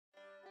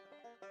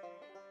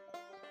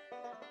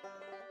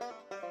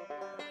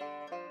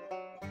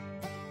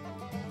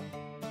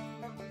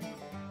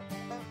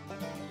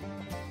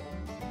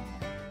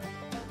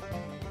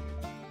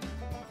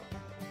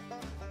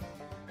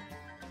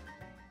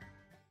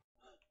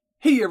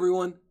Hey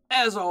everyone,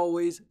 as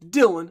always,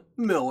 Dylan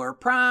Miller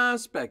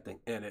Prospecting,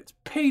 and it's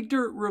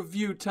Paydirt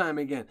review time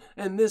again,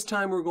 and this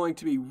time we're going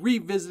to be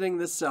revisiting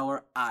the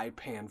seller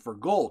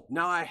iPan4Gold.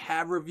 Now I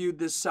have reviewed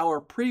this seller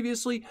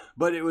previously,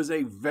 but it was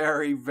a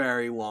very,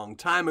 very long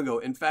time ago.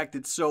 In fact,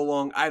 it's so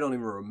long I don't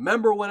even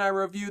remember when I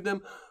reviewed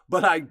them,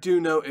 but I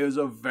do know it was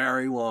a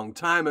very long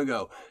time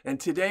ago. And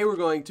today we're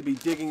going to be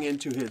digging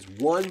into his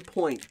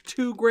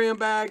 1.2 gram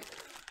bag,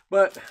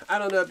 but I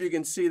don't know if you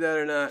can see that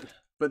or not.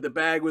 But the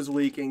bag was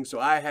leaking, so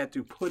I had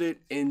to put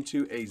it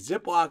into a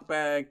Ziploc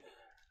bag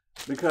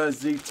because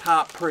the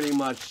top pretty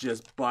much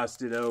just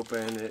busted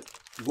open. It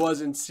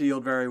wasn't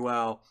sealed very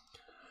well.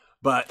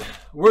 But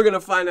we're going to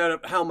find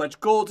out how much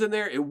gold's in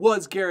there. It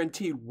was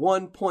guaranteed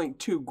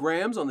 1.2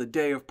 grams on the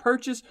day of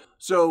purchase.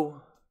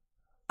 So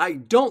I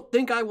don't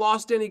think I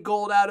lost any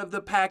gold out of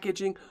the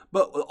packaging,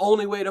 but the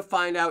only way to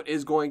find out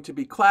is going to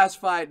be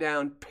classify it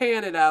down,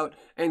 pan it out,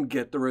 and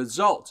get the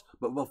results.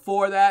 But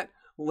before that,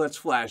 let's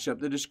flash up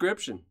the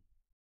description.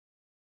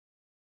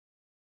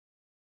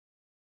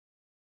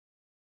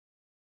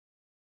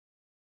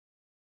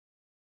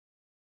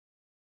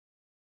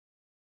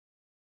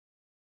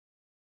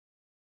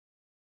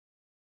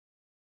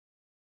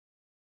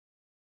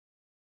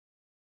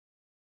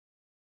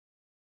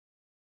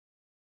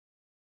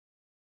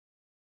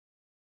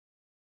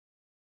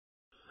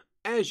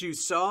 As you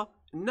saw,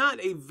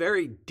 not a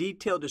very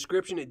detailed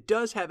description. It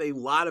does have a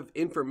lot of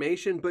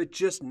information, but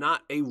just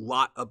not a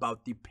lot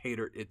about the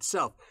Paydirt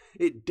itself.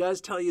 It does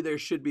tell you there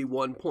should be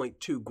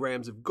 1.2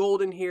 grams of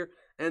gold in here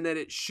and that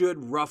it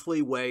should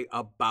roughly weigh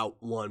about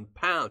 1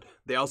 pound.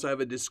 They also have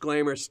a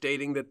disclaimer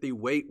stating that the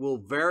weight will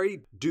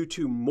vary due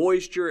to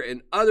moisture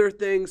and other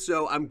things,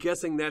 so I'm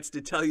guessing that's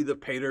to tell you the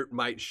Paydirt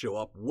might show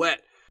up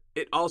wet.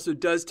 It also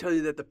does tell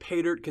you that the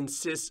Paydirt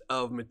consists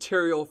of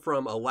material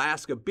from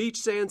Alaska beach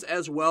sands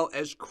as well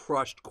as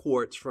crushed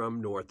quartz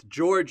from North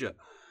Georgia.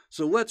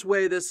 So let's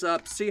weigh this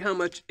up, see how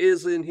much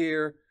is in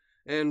here,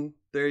 and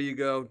there you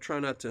go.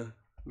 Try not to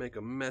make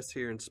a mess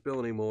here and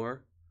spill any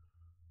more.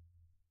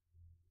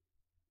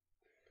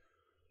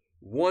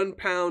 1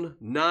 pound,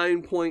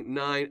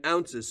 9.9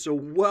 ounces, so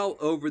well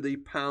over the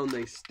pound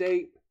they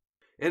state.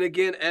 And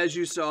again, as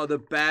you saw, the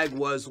bag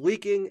was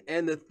leaking,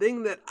 and the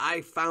thing that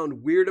I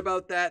found weird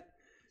about that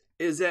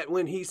is that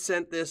when he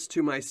sent this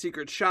to my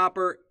secret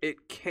shopper,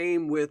 it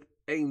came with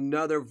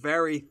another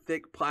very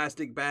thick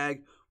plastic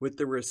bag with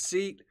the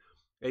receipt,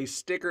 a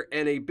sticker,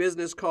 and a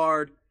business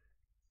card,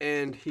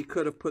 and he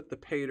could have put the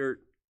Paydirt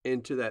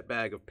into that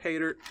bag of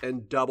Paydirt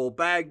and double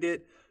bagged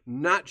it.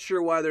 Not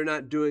sure why they're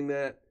not doing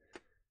that.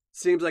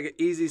 Seems like an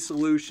easy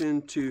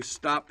solution to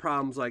stop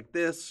problems like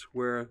this,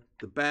 where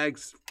the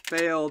bags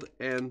failed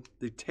and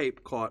the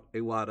tape caught a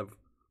lot of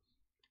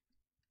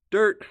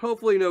dirt.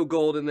 Hopefully no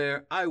gold in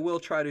there. I will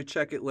try to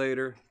check it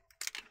later.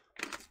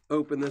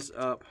 Open this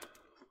up.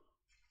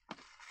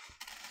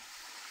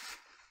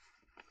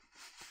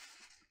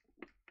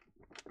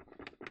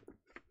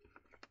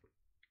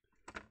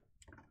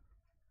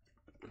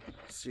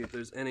 See if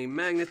there's any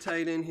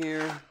magnetite in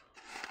here.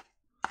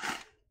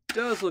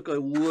 Does look a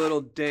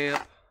little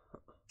damp.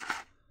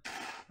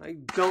 I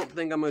don't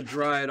think I'm going to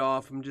dry it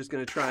off. I'm just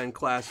going to try and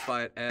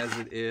classify it as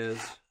it is.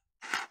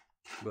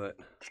 But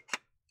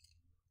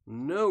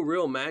no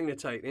real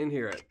magnetite in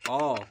here at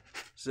all.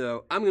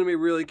 So I'm going to be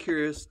really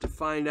curious to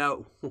find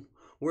out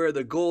where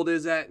the gold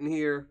is at in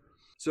here.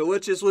 So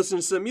let's just listen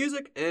to some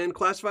music and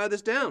classify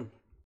this down.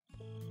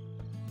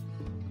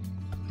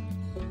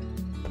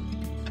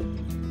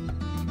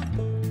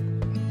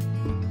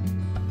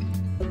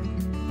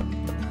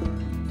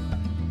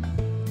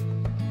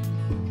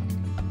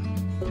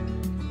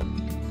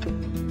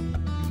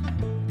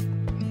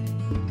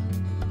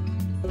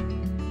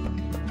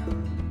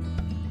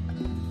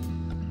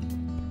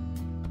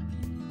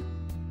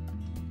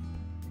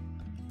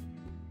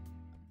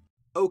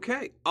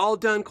 Okay, all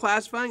done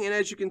classifying, and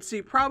as you can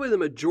see, probably the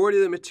majority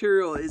of the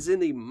material is in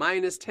the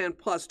 -10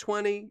 plus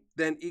 20,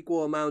 then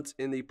equal amounts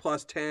in the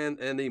 +10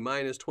 and the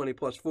 -20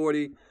 plus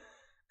 40,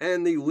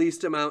 and the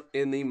least amount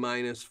in the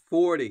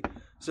 -40.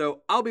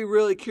 So I'll be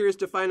really curious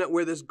to find out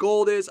where this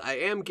gold is. I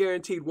am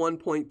guaranteed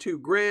 1.2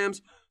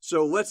 grams,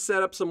 so let's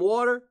set up some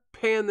water,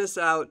 pan this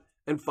out,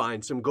 and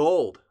find some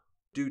gold.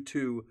 Due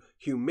to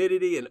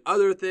humidity and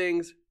other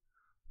things,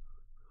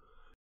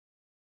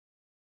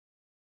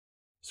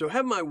 so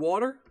have my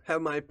water,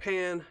 have my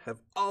pan,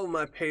 have all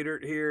my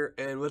Paydirt here,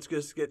 and let's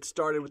just get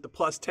started with the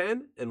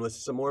 +10 and listen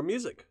to some more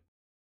music.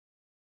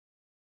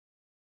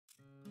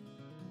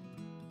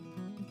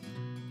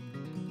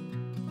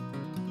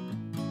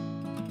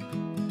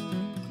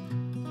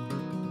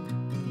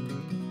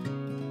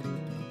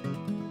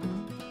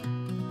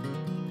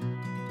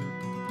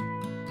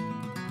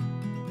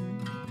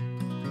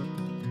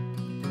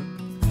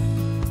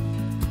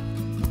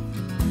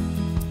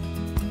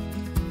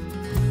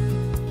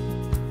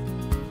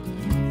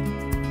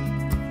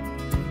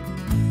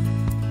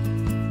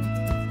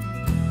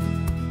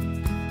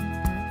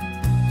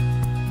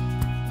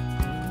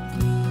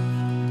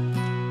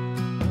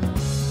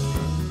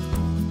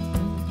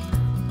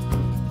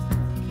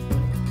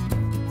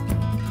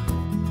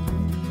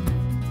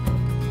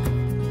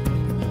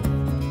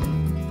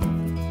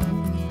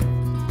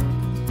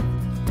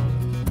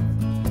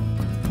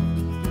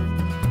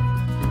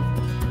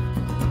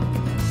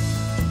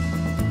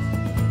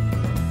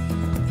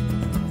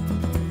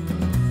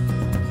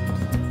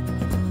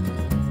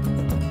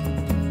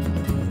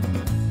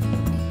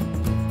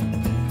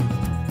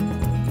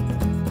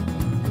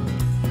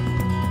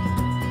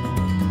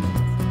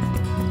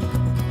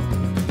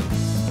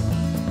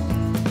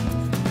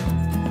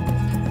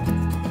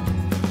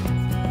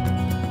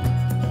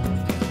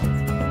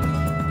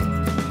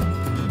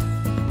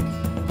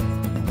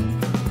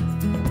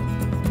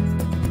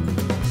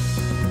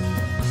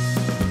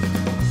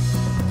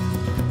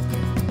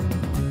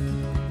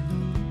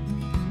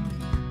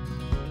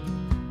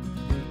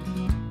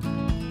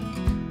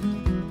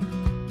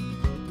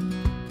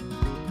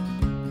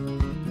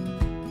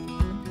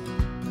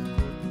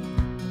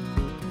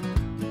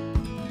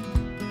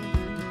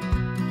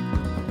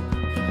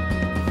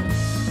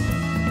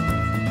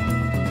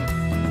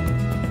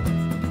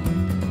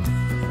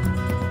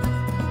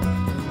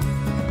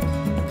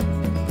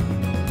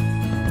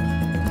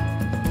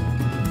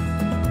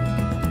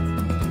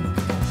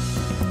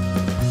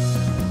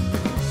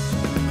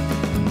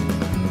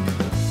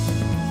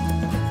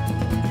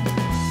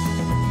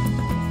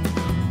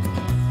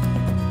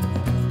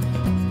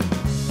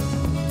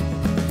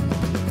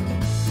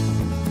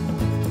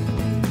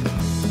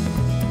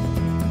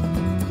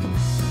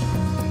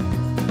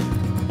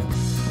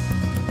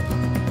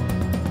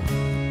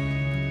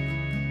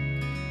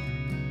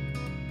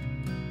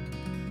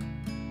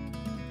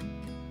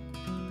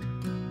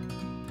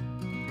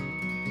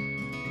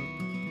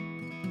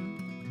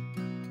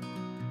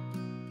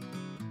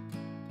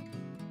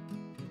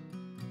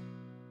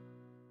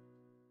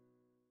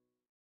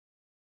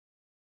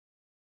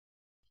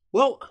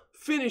 Well,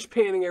 finished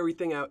panning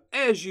everything out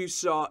as you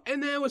saw,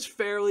 and that was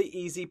fairly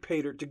easy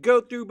Paydirt to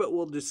go through, but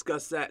we'll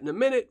discuss that in a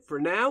minute. For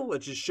now,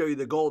 let's just show you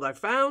the gold I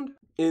found.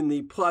 In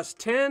the plus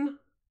 10,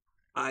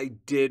 I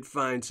did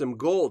find some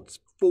golds.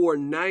 4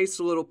 nice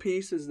little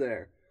pieces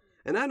there.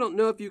 And I don't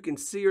know if you can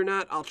see or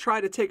not. I'll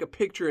try to take a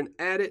picture and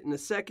add it in a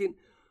second.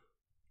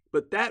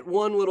 But that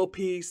one little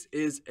piece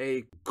is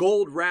a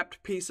gold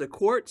wrapped piece of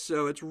quartz,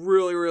 so it's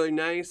really, really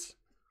nice.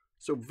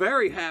 So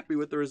very happy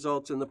with the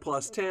results in the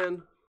plus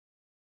 10.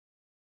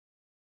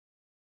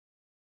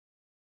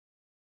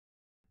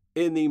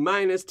 In the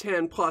minus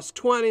 10 plus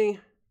 20,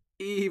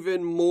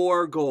 even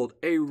more gold.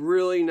 A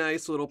really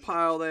nice little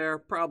pile there,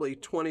 probably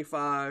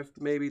 25,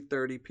 maybe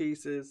 30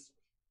 pieces.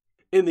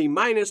 In the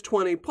minus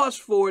 20 plus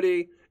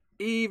 40,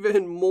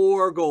 even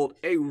more gold.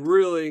 A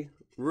really,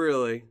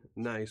 really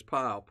nice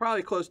pile,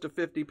 probably close to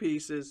 50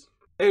 pieces.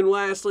 And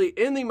lastly,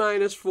 in the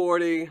minus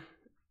 40,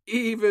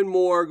 even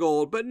more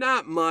gold, but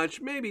not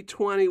much, maybe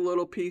 20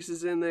 little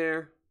pieces in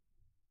there.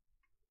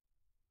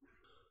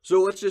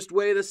 So let's just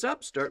weigh this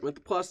up, starting with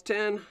the plus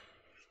 10.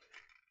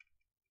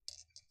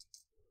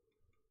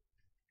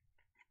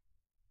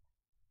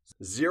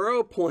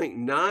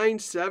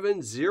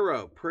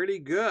 .970, pretty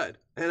good.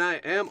 And I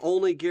am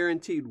only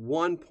guaranteed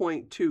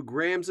 1.2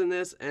 grams in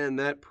this, and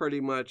that pretty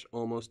much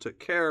almost took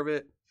care of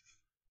it.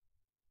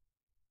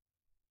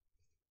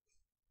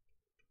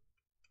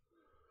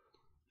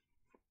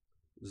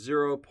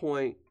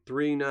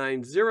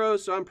 .390,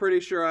 so I'm pretty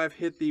sure I've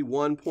hit the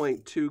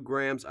 1.2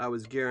 grams I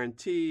was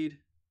guaranteed.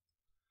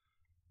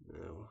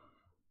 Now,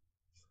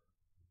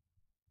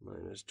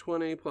 minus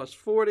 20 plus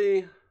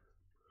 40.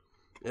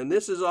 And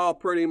this is all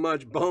pretty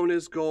much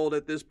bonus gold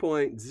at this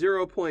point,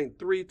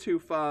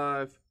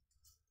 0.325.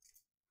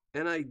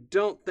 And I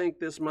don't think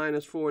this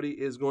minus 40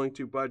 is going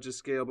to budge the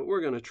scale, but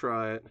we're going to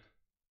try it.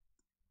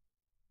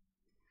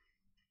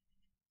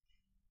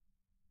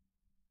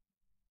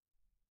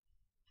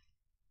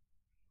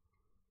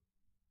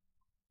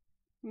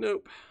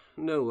 Nope,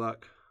 no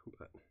luck.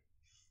 But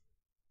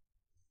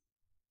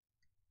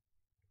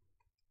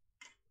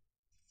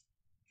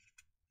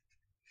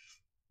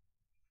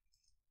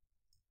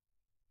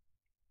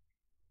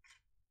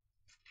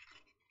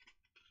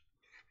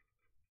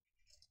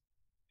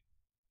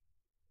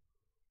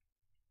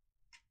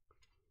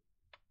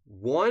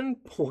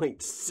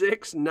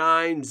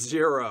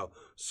 1.690.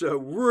 So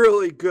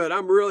really good.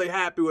 I'm really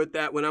happy with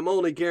that. When I'm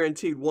only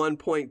guaranteed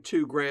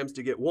 1.2 grams,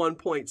 to get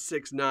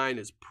 1.69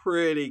 is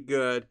pretty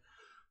good.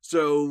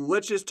 So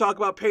let's just talk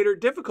about Paydirt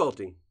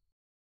difficulty.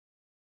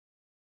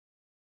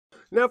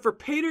 Now for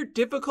Paydirt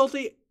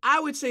difficulty, I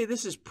would say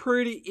this is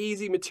pretty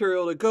easy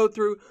material to go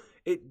through.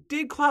 It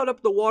did cloud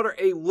up the water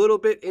a little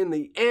bit in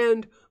the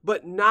end,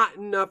 but not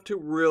enough to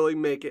really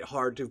make it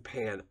hard to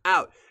pan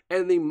out.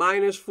 And the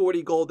minus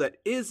 40 gold that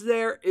is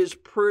there is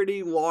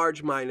pretty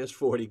large minus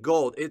 40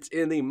 gold. It's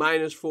in the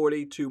minus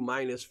 40 to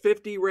minus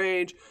 50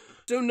 range.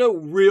 So no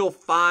real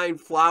fine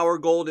flower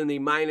gold in the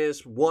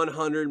minus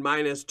 100,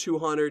 minus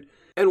 200.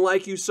 And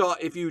like you saw,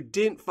 if you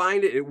didn't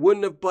find it, it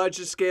wouldn't have budged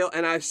the scale,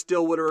 and I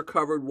still would have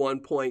recovered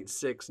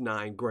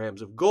 1.69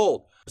 grams of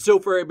gold. So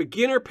for a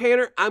beginner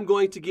panner, I'm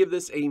going to give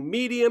this a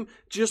medium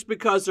just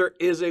because there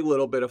is a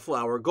little bit of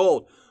flower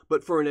gold.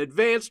 But for an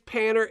advanced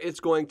panner, it's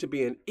going to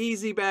be an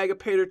easy bag of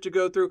Paydirt to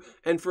go through,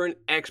 and for an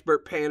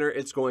expert panner,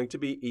 it's going to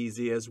be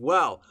easy as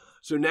well.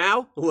 So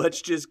now,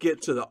 let's just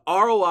get to the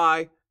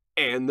ROI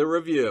and the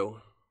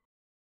review.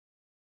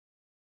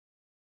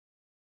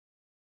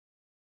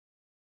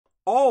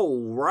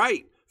 All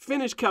right,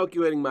 finished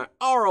calculating my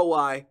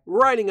ROI,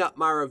 writing up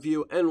my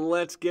review, and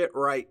let's get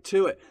right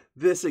to it.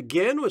 This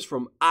again was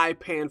from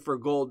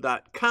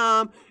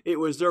iPan4Gold.com. It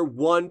was their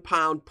 1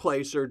 pound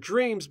Placer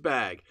Dreams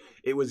bag.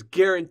 It was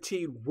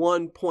guaranteed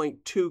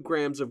 1.2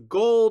 grams of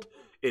gold.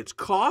 Its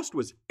cost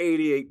was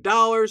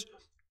 $88.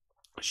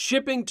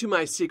 Shipping to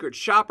my secret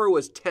shopper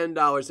was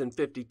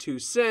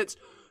 $10.52.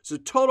 So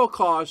total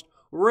cost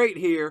right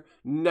here,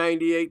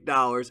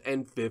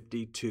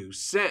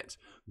 $98.52.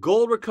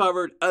 Gold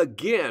recovered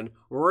again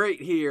right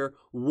here,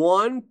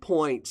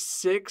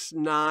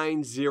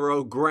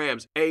 1.690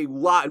 grams, a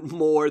lot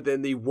more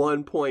than the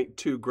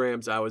 1.2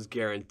 grams I was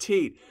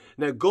guaranteed.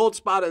 Now, gold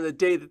spot on the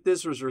day that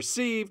this was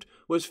received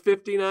was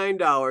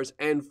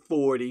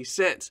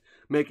 $59.40,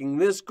 making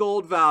this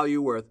gold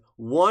value worth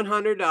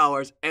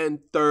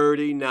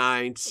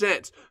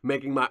 $100.39,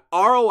 making my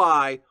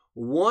ROI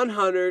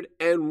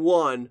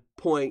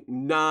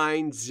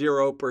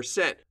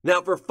 101.90%.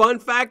 Now for fun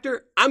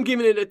factor, I'm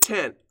giving it a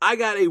 10. I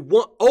got a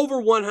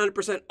over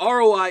 100%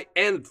 ROI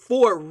and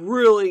 4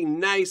 really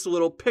nice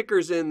little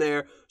pickers in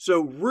there.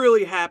 So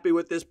really happy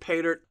with this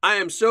Paydirt. I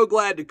am so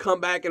glad to come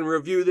back and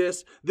review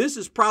this. This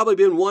has probably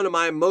been one of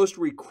my most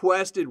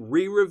requested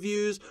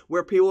re-reviews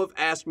where people have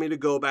asked me to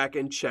go back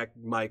and check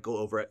Michael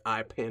over at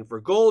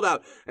iPan4Gold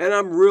out. And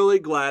I'm really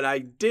glad I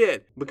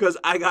did because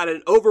I got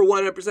an over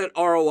 100%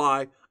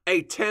 ROI,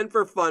 a 10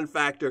 for fun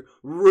factor,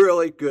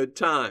 really good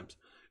times.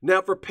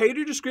 Now for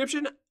Paydirt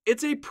description,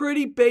 It's a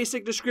pretty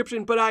basic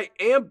description, but I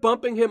am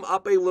bumping him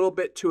up a little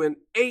bit to an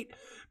 8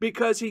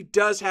 because he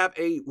does have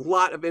a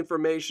lot of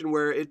information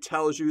where it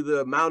tells you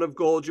the amount of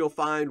gold you'll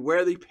find,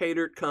 where the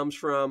Paydirt comes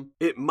from.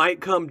 It might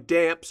come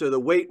damp, so the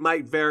weight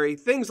might vary,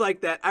 things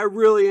like that. I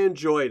really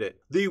enjoyed it.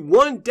 The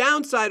one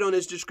downside on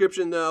his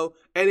description, though,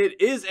 and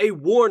it is a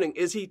warning,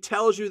 is he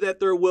tells you that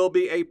there will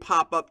be a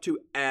pop-up to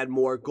add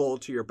more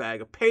gold to your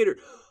bag of Paydirt.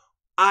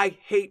 I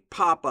hate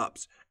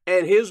pop-ups.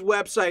 And his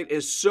website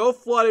is so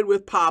flooded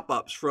with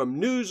pop-ups,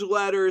 from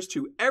newsletters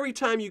to every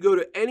time you go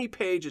to any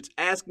page, it's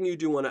asking you,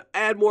 do you want to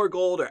add more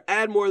gold or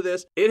add more of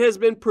this? It has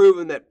been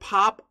proven that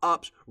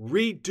pop-ups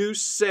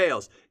reduce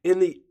sales. In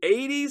the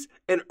 80s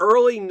and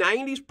early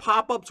 90s,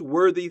 pop-ups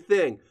were the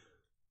thing.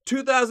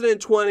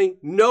 2020,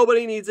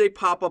 nobody needs a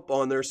pop-up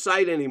on their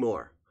site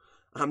anymore.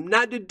 I'm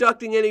not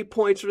deducting any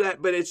points for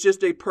that, but it's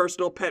just a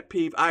personal pet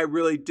peeve. I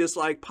really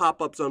dislike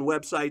pop-ups on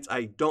websites.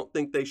 I don't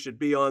think they should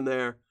be on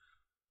there.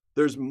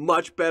 There's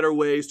much better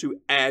ways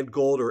to add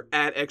gold or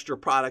add extra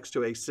products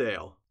to a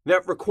sale. Now,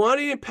 for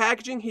quantity and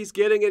packaging, he's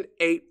getting an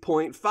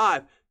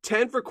 8.5.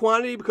 10 for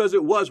quantity because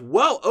it was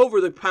well over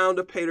the pound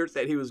of Paydirt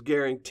that he was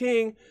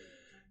guaranteeing.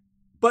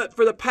 But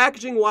for the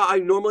packaging, while I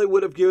normally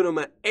would have given him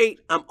an 8,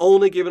 I'm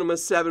only giving him a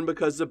 7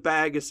 because the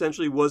bag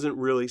essentially wasn't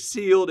really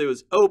sealed. It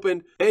was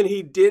opened, and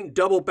he didn't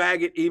double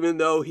bag it even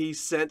though he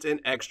sent an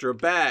extra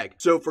bag.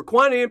 So for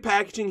quantity and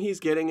packaging, he's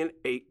getting an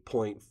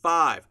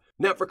 8.5.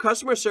 Now, for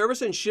customer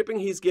service and shipping,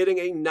 he's getting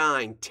a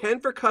 9. 10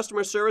 for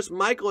customer service.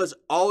 Michael has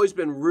always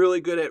been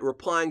really good at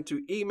replying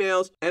to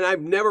emails, and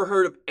I've never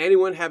heard of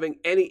anyone having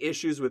any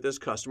issues with his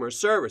customer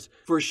service.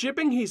 For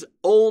shipping, he's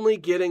only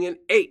getting an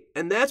 8,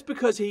 and that's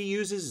because he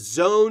uses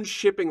zone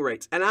shipping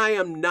rates, and I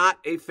am not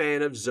a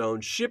fan of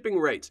zone shipping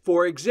rates.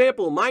 For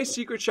example, my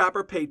secret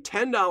shopper paid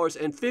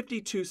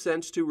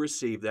 $10.52 to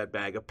receive that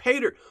bag of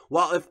Paydirt,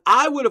 while if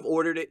I would have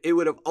ordered it, it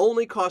would have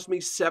only cost me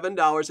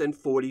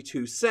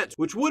 $7.42,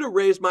 which would have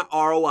raised my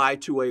ROI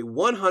to a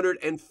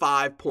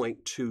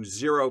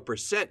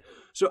 105.20%.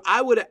 So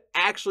I would have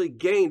actually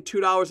gained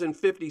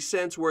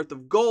 $2.50 worth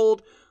of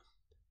gold,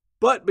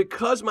 but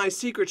because my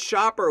secret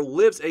shopper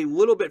lives a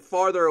little bit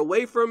farther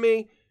away from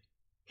me,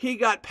 he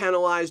got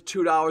penalized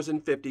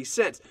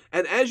 $2.50.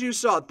 And as you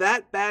saw,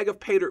 that bag of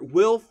Paydirt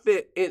will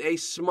fit in a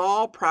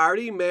small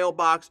priority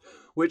mailbox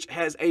which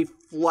has a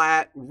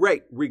flat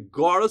rate.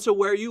 Regardless of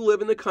where you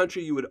live in the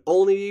country, you would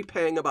only be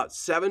paying about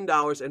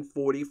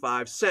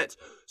 $7.45.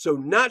 So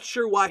not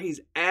sure why he's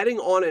adding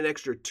on an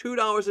extra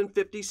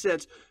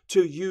 $2.50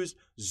 to use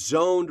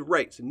zoned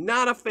rates.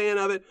 Not a fan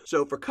of it.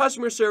 So for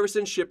customer service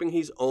and shipping,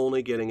 he's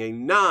only getting a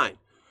 9.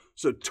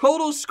 So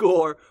total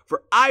score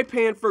for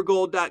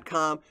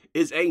iPan4Gold.com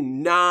is a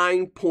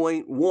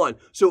 9.1.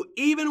 So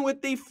even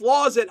with the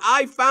flaws that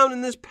I found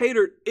in this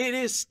Paydirt, it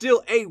is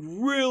still a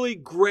really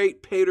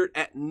great Paydirt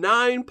at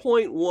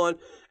 9.1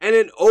 and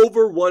an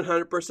over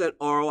 100%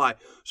 ROI.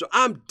 So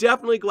I'm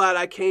definitely glad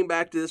I came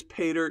back to this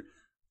Paydirt.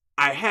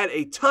 I had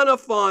a ton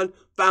of fun,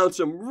 found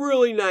some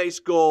really nice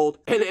gold,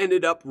 and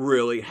ended up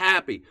really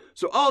happy.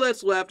 So all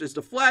that's left is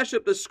to flash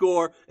up the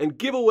score and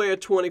give away a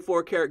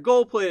 24-karat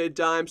gold-plated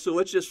dime. So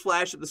let's just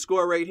flash up the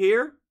score right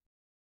here.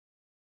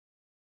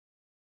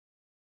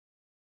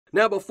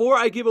 Now, before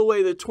I give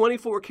away the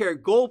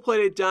 24-karat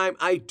gold-plated dime,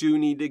 I do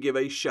need to give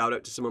a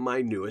shout-out to some of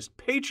my newest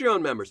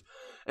Patreon members.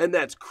 And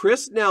that's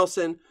Chris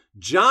Nelson,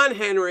 John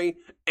Henry,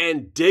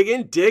 and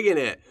Diggin'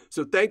 It.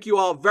 So thank you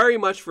all very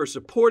much for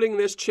supporting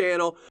this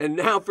channel. And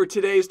now for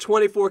today's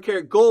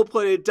 24-karat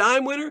gold-plated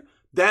dime winner,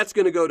 that's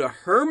going to go to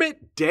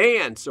Hermit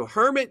Dan. So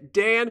Hermit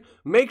Dan,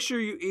 make sure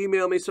you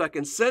email me so I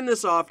can send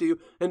this off to you.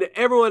 And to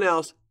everyone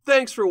else,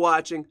 thanks for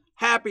watching.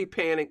 Happy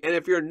panning. And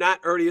if you're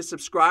not already a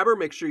subscriber,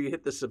 make sure you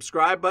hit the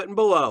subscribe button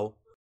below.